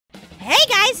Hey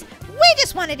guys, we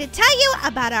just wanted to tell you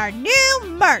about our new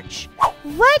merch.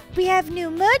 What? We have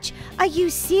new merch? Are you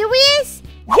serious?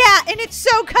 Yeah, and it's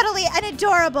so cuddly and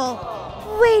adorable.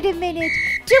 Wait a minute.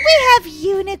 Do we have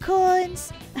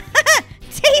unicorns?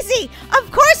 Daisy,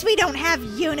 of course we don't have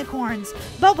unicorns,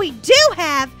 but we do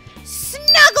have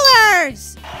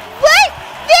snugglers. What?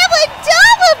 They're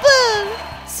adorable.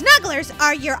 Snugglers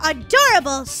are your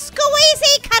adorable,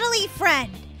 squeezy, cuddly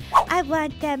friend. I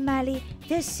want them, Molly.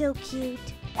 They're so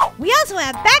cute. We also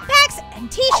have backpacks and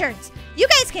t-shirts. You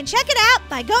guys can check it out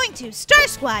by going to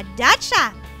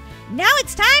starsquad.shop. Now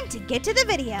it's time to get to the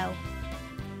video.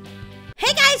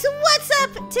 Hey guys, what's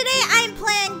up? Today I'm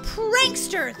playing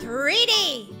Prankster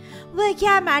 3D. Well,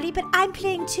 yeah, Molly, but I'm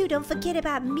playing too. Don't forget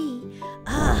about me.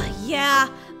 Yeah.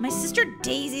 My sister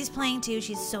Daisy's playing too.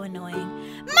 She's so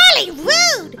annoying. Molly,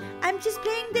 rude! I'm just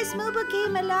playing this mobile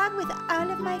game along with all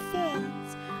of my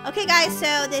friends. Okay, guys,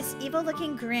 so this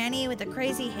evil-looking granny with the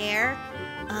crazy hair.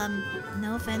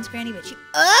 No offense, Granny, but she's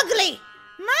ugly.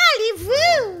 Molly,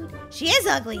 rude! She is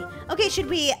ugly. Okay, should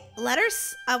we let her,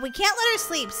 we can't let her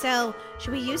sleep, so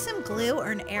should we use some glue or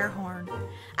an air horn?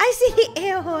 I see the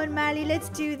air horn, Molly. Let's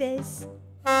do this.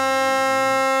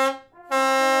 Oh,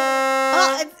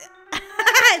 what?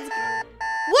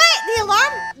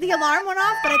 The alarm went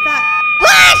off, but I thought,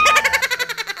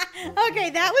 what? Okay,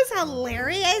 that was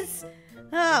hilarious.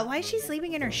 Oh, why is she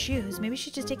sleeping in her shoes? Maybe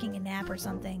she's just taking a nap or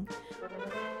something.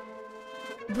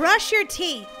 Brush your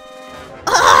teeth.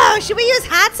 Oh, should we use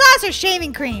hot sauce or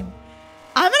shaving cream?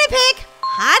 I'm gonna pick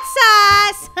hot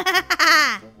sauce.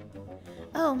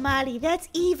 Oh, Molly, that's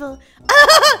evil.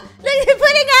 Oh, look, they're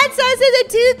putting hot sauce in the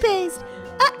toothpaste.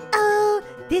 Uh-oh,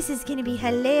 this is gonna be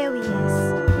hilarious.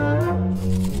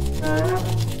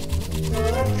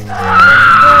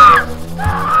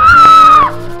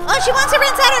 Oh, she wants to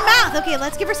rinse out her mouth. Okay,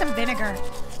 let's give her some vinegar.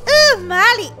 Oh,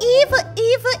 Molly, evil,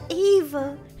 evil,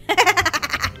 evil.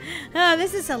 Oh,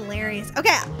 this is hilarious.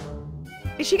 Okay,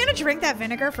 is she gonna drink that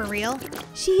vinegar for real?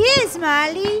 She is,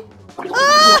 Molly.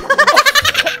 Oh!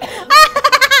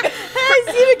 I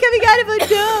see it coming out of her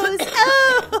nose.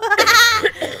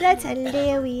 Oh! That's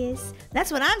hilarious.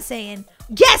 That's what I'm saying.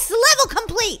 Yes, level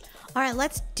complete. All right,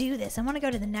 let's do this. I want to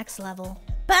go to the next level.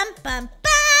 Bum, bum,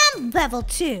 bum. Level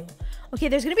 2. Okay,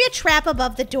 there's going to be a trap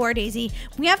above the door, Daisy.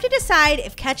 We have to decide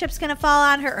if ketchup's going to fall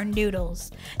on her or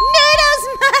noodles. Noodles,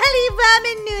 Molly,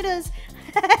 ramen noodles.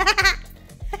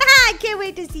 I can't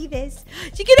wait to see this.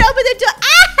 She can open the door.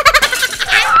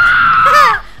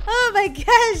 Oh my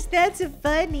gosh, that's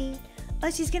funny. Oh,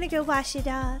 she's going to go wash it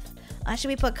off. Should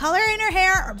we put color in her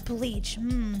hair or bleach?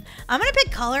 I'm going to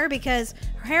pick color because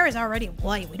her hair is already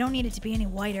white. We don't need it to be any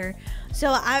whiter.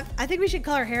 So I think we should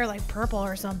color her hair like purple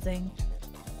or something.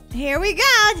 Here we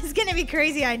go. This is going to be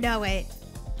crazy. I know it.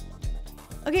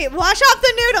 Okay, wash off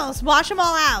the noodles. Wash them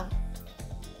all out.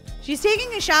 She's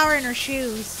taking a shower in her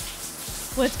shoes.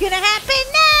 What's going to happen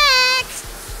next?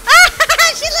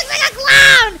 She looks like a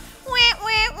clown.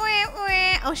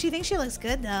 Oh, she thinks she looks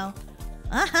good, though.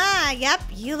 Yep,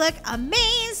 you look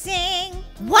amazing.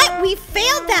 What? We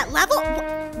failed that level?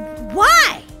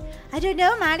 Why? I don't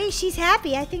know, Molly. She's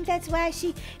happy. I think that's why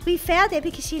we failed it,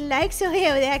 because she likes her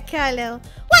hair that color.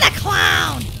 What a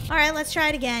clown! All right, let's try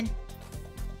it again.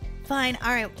 Fine.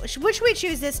 All right, which should we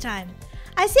choose this time?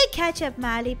 I say ketchup,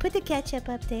 Molly. Put the ketchup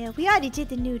up there. We already did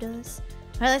the noodles.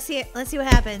 All right, let's see what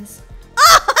happens.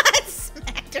 Oh, I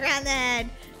smacked her on the head.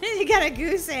 You got a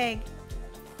goose egg.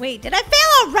 Wait, did I fail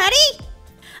already?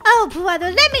 Oh,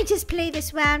 brother, let me just play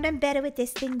this round. I'm better with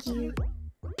this than you.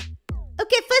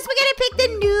 Okay, first we're gonna pick the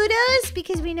noodles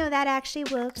because we know that actually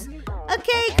works.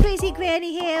 Okay, crazy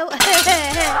granny hair.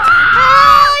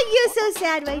 Oh, you're so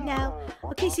sad right now.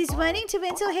 Okay, she's running to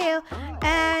rinse her hair,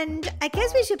 and I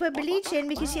guess we should put bleach in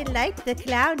because she liked the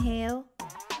clown hair.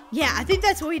 Yeah, I think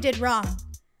that's what we did wrong.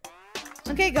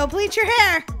 Okay, go bleach your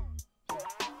hair.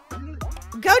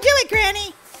 Go do it,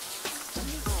 Granny.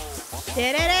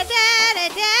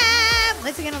 Da-da-da-da-da-da.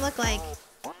 What's it gonna look like?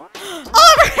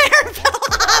 Oh, her hair fell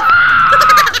off!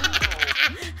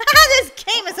 This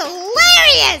game is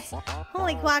hilarious!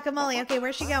 Holy guacamole. Okay,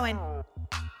 where's she going?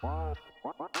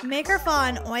 Make her fall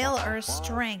on oil or a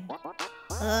string.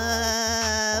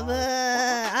 I'm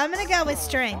gonna go with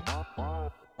string.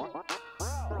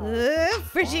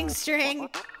 Fridging string.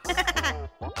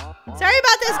 Sorry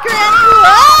about this, Granny.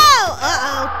 Whoa!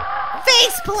 Uh-oh.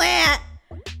 Face plant.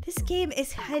 This game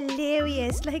is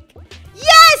hilarious. Like,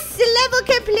 yes! Level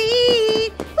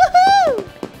complete! Woohoo!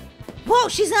 Whoa,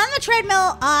 she's on the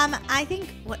treadmill. I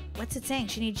think, what's it saying?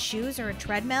 She needs shoes or a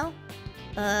treadmill?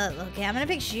 Okay, I'm gonna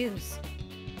pick shoes.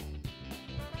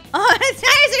 Oh, it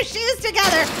ties her shoes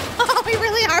together. Oh, we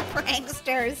really are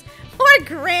pranksters. Poor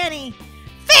Granny.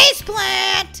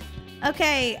 Faceplant.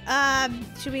 Okay,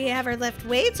 should we have her lift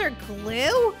weights or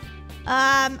glue?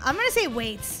 I'm gonna say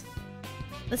weights.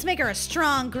 Let's make her a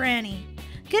strong Granny.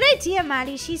 Good idea,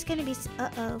 Molly. She's gonna be...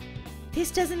 Uh-oh.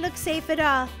 This doesn't look safe at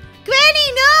all.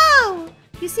 Granny, no!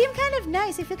 You seem kind of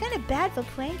nice. I feel kind of bad for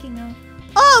pranking her.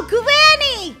 Oh,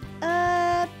 Granny!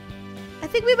 I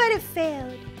think we might have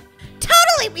failed.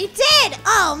 Totally, we did!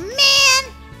 Oh, man!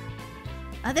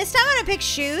 This time I'm gonna pick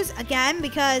shoes again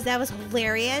because that was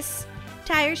hilarious.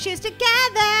 Tie your shoes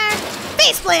together.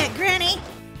 Faceplant, Granny.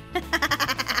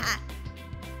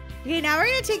 Okay, now we're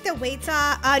gonna take the weights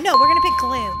off. No, we're gonna pick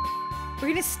glue. We're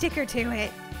gonna stick her to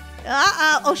it.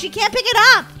 Uh-oh. Oh, she can't pick it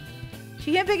up.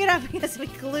 She can't pick it up because we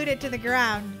glued it to the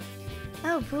ground.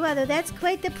 Oh, brother, that's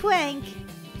quite the prank.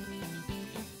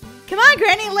 Come on,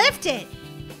 Granny, lift it.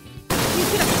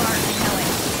 She's gonna fart, I know it.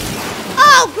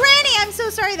 Oh, Granny, I'm so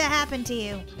sorry that happened to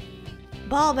you.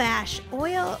 Ball bash,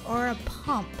 oil, or a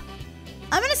pump?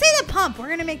 I'm gonna say the pump. We're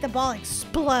gonna make the ball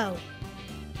explode.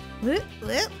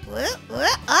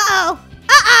 Uh-oh.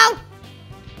 Uh-oh.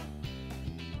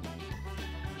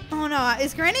 Oh, no.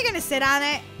 Is Granny gonna sit on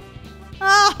it?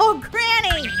 Oh,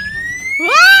 Granny.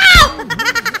 Whoa!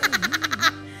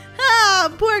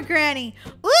 Oh, poor Granny.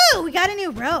 Ooh, we got a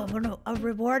new robe. A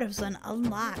reward of one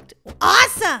unlocked.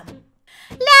 Awesome.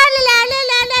 La la la la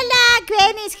la la la.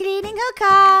 Granny's cleaning her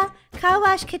car. Car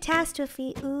wash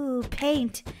catastrophe. Ooh,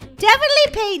 paint.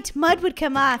 Definitely paint. Mud would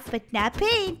come off, but not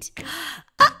paint.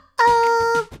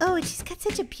 Uh-oh. Oh, and she's got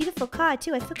such a beautiful car,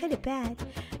 too. I feel kind of bad.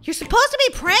 You're supposed to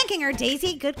be pranking her,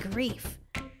 Daisy. Good grief.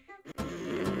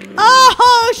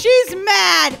 Oh, she's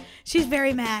mad. She's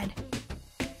very mad.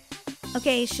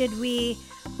 Okay, should we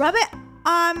rub it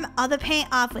all the paint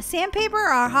off with sandpaper or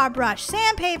a hot brush?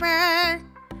 Sandpaper.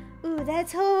 Ooh,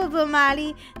 that's horrible,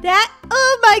 Molly.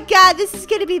 Oh my God, this is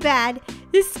gonna be bad.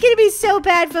 This is gonna be so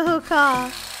bad for her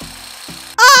car.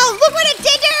 Oh, look what it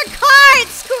did to her car. It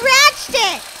scratched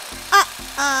it.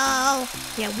 Uh-oh.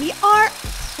 Yeah, we are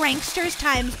pranksters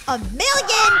times a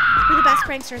million. We're the best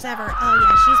pranksters ever. Oh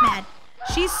yeah, she's mad.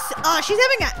 She's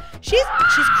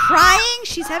crying.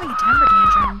 She's having a temper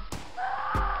tantrum.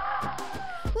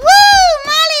 Woo,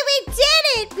 Molly, we did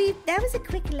it. That was a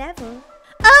quick level.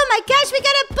 Oh my gosh, we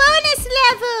got a bonus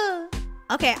level.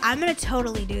 Okay, I'm gonna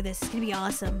totally do this. It's gonna be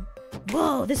awesome.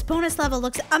 Whoa, this bonus level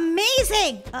looks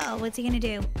amazing. Uh-oh, what's he gonna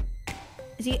do?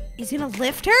 He's gonna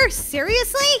lift her?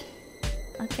 Seriously?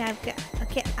 Okay,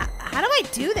 okay, how do I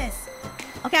do this?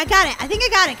 Okay, I got it. I think I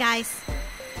got it, guys.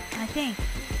 I think.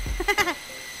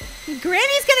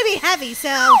 Granny's gonna be heavy, so...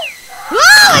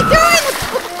 Whoa, I threw her in the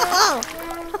pool!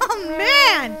 Oh,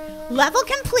 man. Level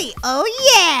complete. Oh,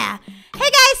 yeah. Hey,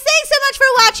 guys, thanks so much for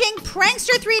watching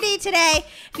Prankster 3D today.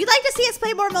 If you'd like to see us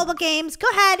play more mobile games, go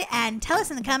ahead and tell us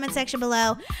in the comment section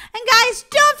below. And, guys,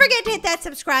 don't forget to hit that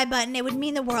subscribe button. It would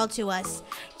mean the world to us.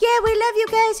 Yeah, we love you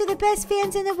guys. You're the best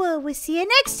fans in the world. We'll see you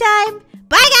next time.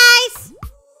 Bye, guys.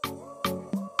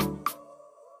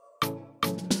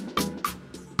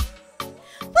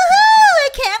 Woohoo! I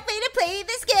can't wait to play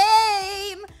this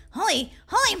game. Holy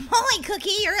moly,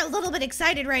 Cookie, you're a little bit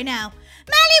excited right now.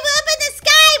 Molly, we're up in the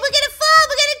sky. We're gonna fall.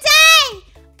 We're gonna die.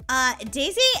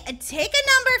 Daisy, take a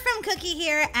number from Cookie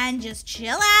here and just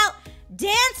chill out,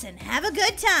 dance, and have a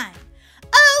good time.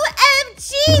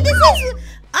 OMG, this is...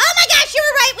 Oh my gosh, you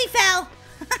were right. We fell.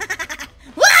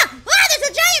 Whoa, there's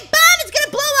a giant bomb. It's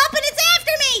gonna blow up and it's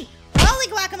after me. Holy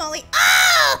guacamole.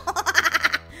 Oh!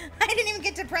 I didn't even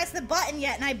get to press the button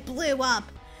yet and I blew up.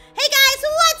 Hey guys,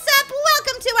 what's up?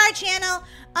 Welcome to our channel.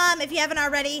 If you haven't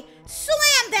already,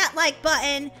 slam that like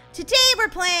button. Today we're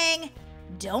playing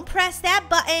Don't Press That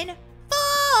Button 4.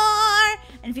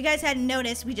 And if you guys hadn't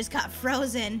noticed, we just got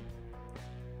frozen.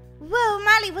 Whoa,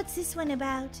 Molly, what's this one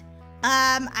about?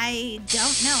 I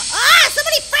don't know. Ah,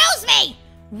 somebody froze me!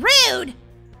 Rude!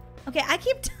 Okay, I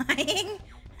keep dying,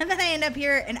 and then I end up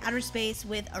here in outer space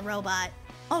with a robot.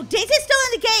 Oh, Daisy's still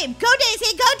in the game. Go,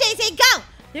 Daisy, go, Daisy, go!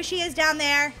 There she is down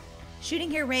there, shooting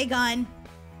her ray gun.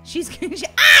 She got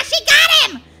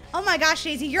him! Oh my gosh,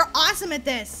 Daisy, you're awesome at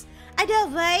this. I know,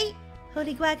 right?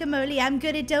 Holy guacamole, I'm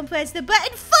good at Don't Press the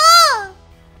Button 4!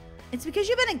 It's because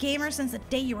you've been a gamer since the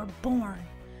day you were born.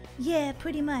 Yeah,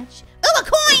 pretty much. Oh, a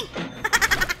coin!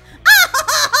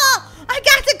 Oh, I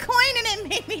got the coin and it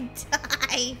made me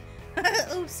die.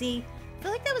 Oopsie. I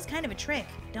feel like that was kind of a trick,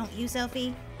 don't you,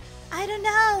 Sophie? I don't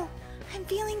know. I'm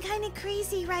feeling kind of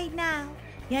crazy right now.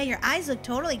 Yeah, your eyes look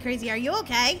totally crazy. Are you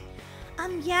okay?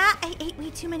 Yeah, I ate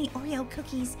way too many Oreo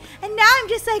cookies. And now I'm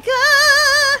just like,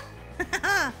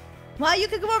 ah! Well, you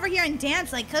could go over here and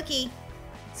dance like Cookie.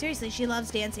 Seriously, she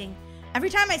loves dancing. Every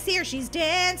time I see her, she's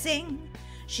dancing.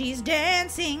 She's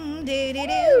dancing.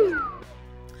 Do-do-do.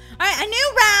 All right, a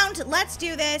new round. Let's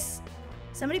do this.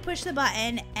 Somebody push the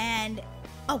button and...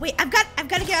 Oh, wait. I've got to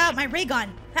get out my ray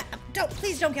gun.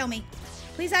 Please don't kill me.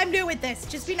 Please, I'm new with this.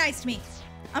 Just be nice to me.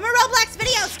 I'm a Roblox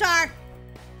video star.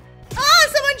 Oh,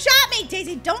 someone shot me.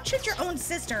 Daisy, don't shoot your own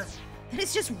sister. That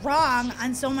is just wrong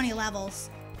on so many levels.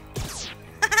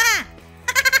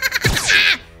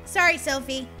 Sorry,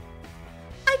 Sophie.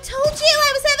 I told you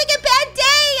I was having a bad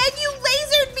day and you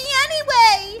lasered me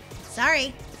anyway.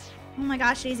 Sorry. Oh my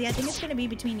gosh, Daisy, I think it's gonna be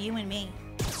between you and me.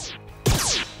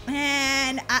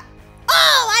 And I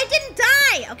didn't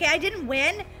die. Okay, I didn't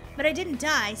win, but I didn't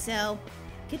die, so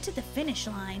get to the finish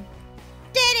line.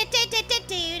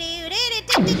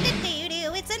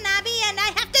 It's a knobby and I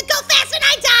have to go fast and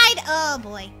I died. Oh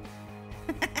boy.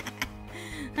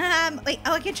 Wait,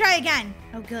 I can try again.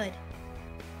 Oh, good.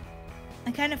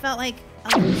 I kind of felt like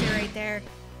a loser right there.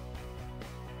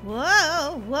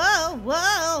 Whoa, whoa,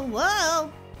 whoa,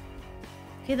 whoa.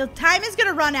 Okay, the time is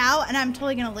gonna run out and I'm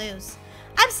totally gonna lose.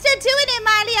 I'm still doing it,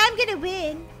 Miley. I'm gonna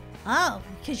win. Oh,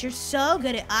 because you're so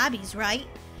good at obbies, right?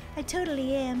 I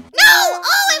totally am. No!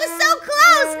 Oh, it was so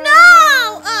close! No!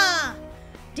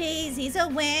 Daisy's a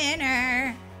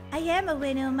winner. I am a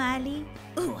winner, Miley.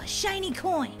 Ooh, a shiny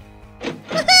coin.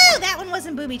 Woohoo! That one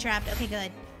wasn't booby-trapped. Okay,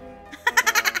 good.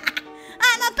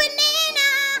 I'm a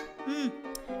banana!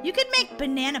 You could make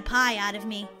banana pie out of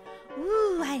me.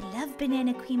 Ooh, I love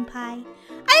banana cream pie.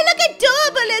 I look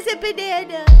adorable as a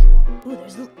banana. Ooh,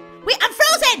 wait, I'm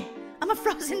frozen! I'm a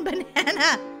frozen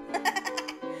banana.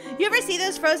 You ever see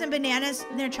those frozen bananas?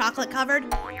 They're chocolate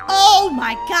covered. Oh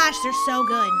my gosh, they're so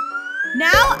good.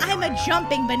 Now I'm a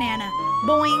jumping banana.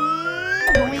 Boing,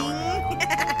 boing.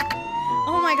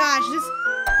 Oh my gosh,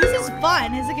 this is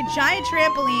fun. It's like a giant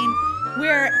trampoline.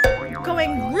 We're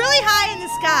going really high in the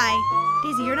sky.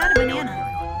 Daisy, you're not a banana.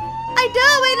 I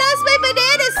know, I lost my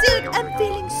banana suit. I'm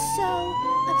feeling so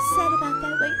upset about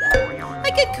that right now.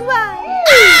 I could cry.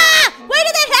 Ah! Why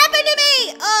did that happen to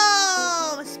me?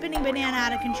 Oh, a spinning banana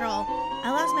out of control.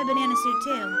 I lost my banana suit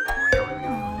too.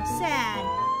 Oh, sad.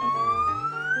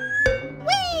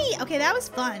 Whee! Okay, that was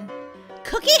fun.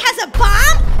 Cookie has a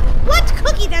bomb? What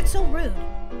Cookie? That's so rude.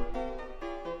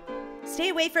 Stay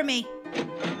away from me.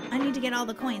 I need to get all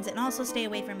the coins and also stay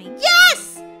away from me.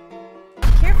 Yes!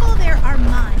 Careful, there are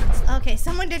mines. Okay,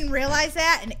 someone didn't realize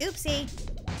that, and oopsie.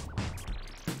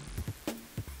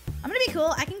 I'm gonna be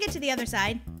cool. I can get to the other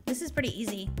side. This is pretty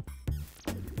easy.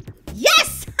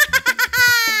 Yes!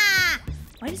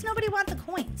 Why does nobody want the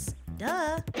coins?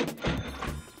 Duh.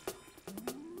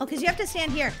 Oh, because you have to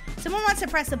stand here. Someone wants to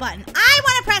press the button. I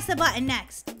want to press the button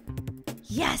next.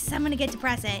 Yes, I'm gonna get to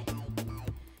press it.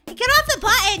 Hey, get off the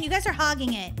button! You guys are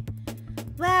hogging it.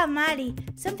 Wow, Molly,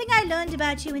 something I learned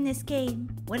about you in this game.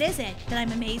 What is it? That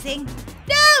I'm amazing?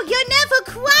 No, you're never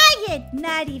quiet!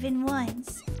 Not even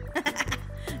once.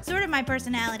 Sort of my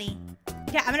personality.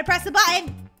 Yeah, I'm gonna press the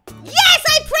button. Yes,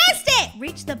 I pressed it!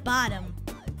 Reach the bottom.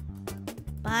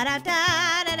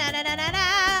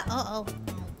 Ba-da-da-da-da-da-da-da. Uh-oh.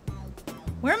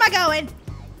 Where am I going?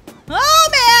 Oh,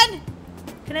 man!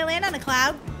 Can I land on a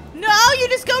cloud? No, you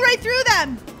just go right through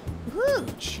them. Ooh,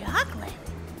 chocolate.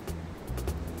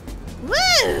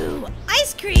 Woo!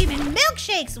 Ice cream and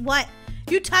milkshakes. What?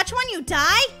 You touch one, you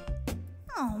die?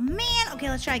 Oh, man. Okay,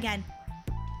 let's try again.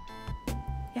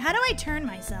 Yeah, how do I turn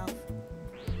myself?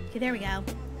 Okay, there we go.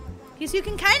 Okay, so you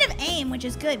can kind of aim, which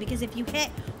is good, because if you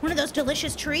hit one of those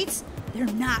delicious treats, they're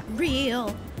not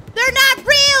real. They're not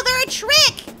real! They're a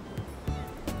trick!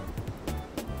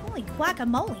 Holy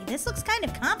guacamole, this looks kind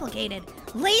of complicated.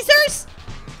 Lasers?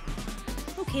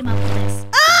 Who came up with this?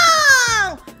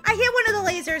 Oh! I hit one of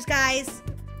the lasers, guys.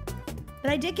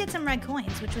 But I did get some red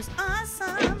coins, which was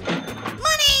awesome.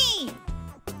 Money!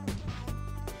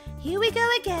 Here we go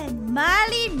again.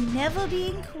 Molly never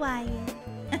being quiet.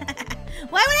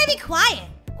 Why would I be quiet?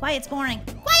 Quiet's boring.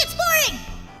 Quiet's boring!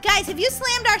 Guys, have you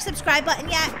slammed our subscribe button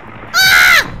yet?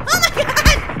 Ah! Oh my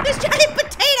god! There's giant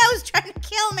potatoes trying to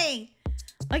kill me.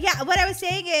 Oh yeah, what I was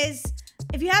saying is,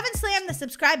 if you haven't slammed the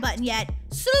subscribe button yet,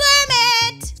 slam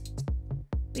it!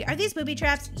 Wait, are these booby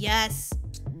traps? Yes.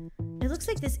 It looks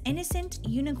like this innocent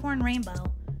unicorn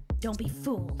rainbow. Don't be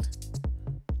fooled.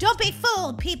 Don't be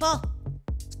fooled, people!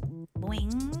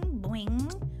 Boing,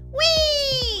 boing,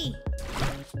 whee!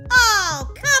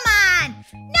 Oh, come on!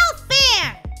 No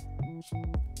fair!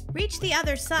 Reach the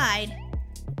other side.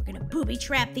 We're gonna booby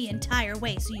trap the entire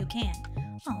way so you can.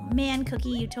 Oh man, Cookie,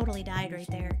 you totally died right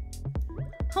there.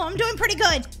 Oh, I'm doing pretty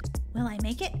good. Will I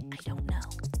make it? I don't know.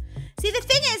 See, the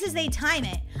thing is they time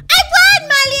it. I won,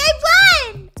 Molly, I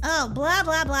won! Oh, blah,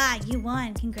 blah, blah. You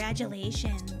won.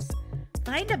 Congratulations.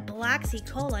 Find a Bloxy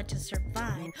Cola to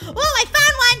survive. Oh, I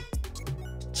found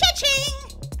one!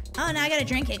 Cha-ching! Oh, now I gotta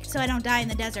drink it so I don't die in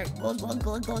the desert. Glug, glug,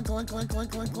 glug, glug, glug, glug,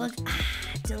 glug, glug, glug. Ah,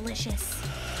 delicious.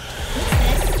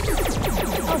 What's this?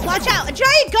 Oh, watch out. A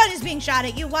giant gun is being shot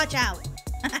at you. Watch out.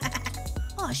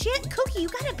 Oh, shit. Cookie, you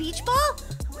got a beach ball?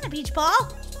 I want a beach ball.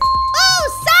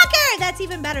 Oh, soccer! That's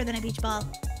even better than a beach ball.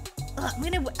 I'm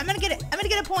gonna get it. I'm gonna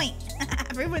get a point.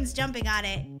 Everyone's jumping on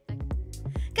it.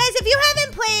 Guys, if you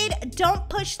haven't played Don't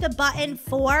Push the Button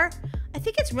 4, I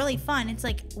think it's really fun. It's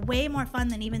like way more fun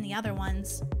than even the other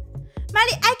ones.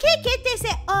 Molly, I can't get this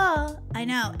at all. I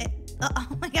know. Oh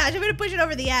my gosh, I'm gonna push it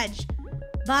over the edge.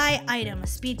 Buy item, a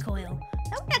speed coil.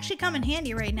 That would actually come in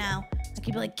handy right now. I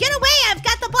could be like, get away, I've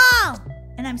got the ball!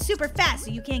 And I'm super fast,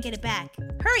 so you can't get it back.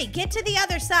 Hurry, get to the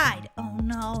other side. Oh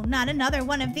no, not another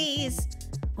one of these.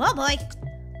 Oh boy.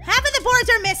 Half of the boards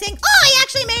are missing. Oh, I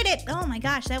actually made it. Oh my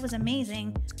gosh, that was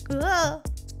amazing. Whoa.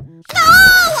 No!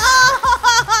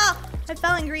 Oh! I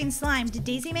fell in green slime. Did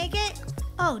Daisy make it?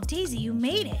 Oh, Daisy, you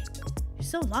made it. You're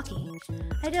so lucky.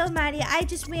 I know, Molly. I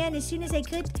just ran as soon as I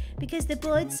could because the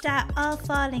boards start all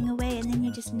falling away and then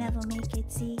you just never make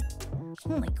it, see?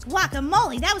 Holy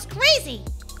guacamole, that was crazy.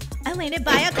 I landed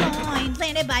by a coin.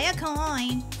 Landed by a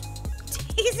coin.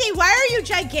 Daisy, why are you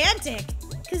gigantic?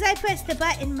 Because I pressed the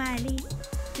button, Molly.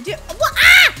 Did you? Well,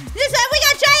 ah! We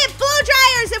got giant blow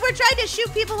dryers and we're trying to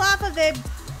shoot people off of the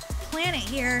planet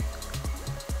here.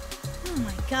 Oh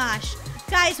my gosh.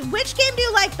 Guys, which game do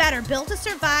you like better? Build to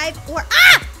Survive or...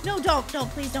 Ah! No, don't.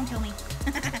 Please don't kill me.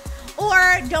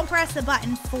 Or Don't Press the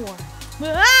Button 4.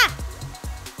 Ah!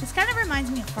 This kind of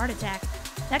reminds me of Fart Attack.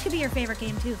 That could be your favorite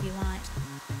game too if you want.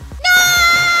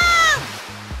 No!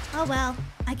 Oh well.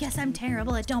 I guess I'm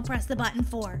terrible at Don't Press the Button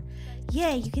 4.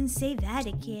 Yeah, you can say that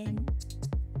again.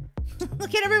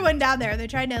 Look at everyone down there. They're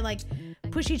trying to like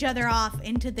push each other off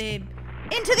into the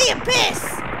abyss.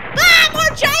 Ah,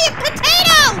 more giant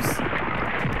potatoes!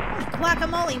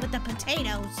 Guacamole with the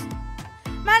potatoes.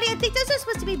 Molly, I think those are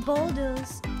supposed to be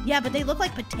boulders. Yeah, but they look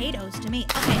like potatoes to me.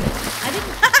 Okay,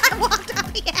 I walked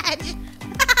off the edge.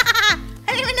 I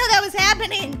didn't even know that was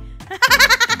happening.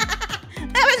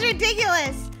 That was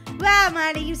ridiculous. Wow,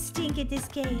 Molly, you stink at this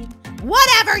game.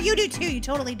 Whatever, you do too. You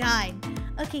totally died.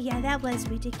 Okay, yeah, that was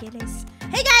ridiculous.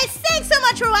 Hey guys, thanks so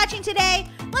much for watching today.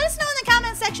 Let us know in the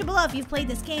comment section below if you've played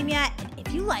this game yet and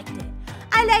if you liked it.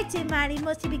 I liked it, Molly,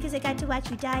 mostly because I got to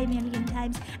watch you die a million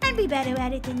times and be better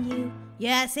at it than you.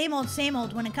 Yeah, same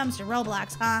old when it comes to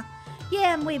Roblox, huh?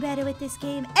 Yeah, I'm way better at this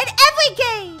game and every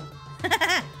game. I'm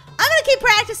gonna keep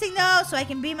practicing though so I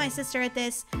can be my sister at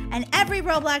this and every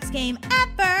Roblox game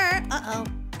ever. Uh-oh.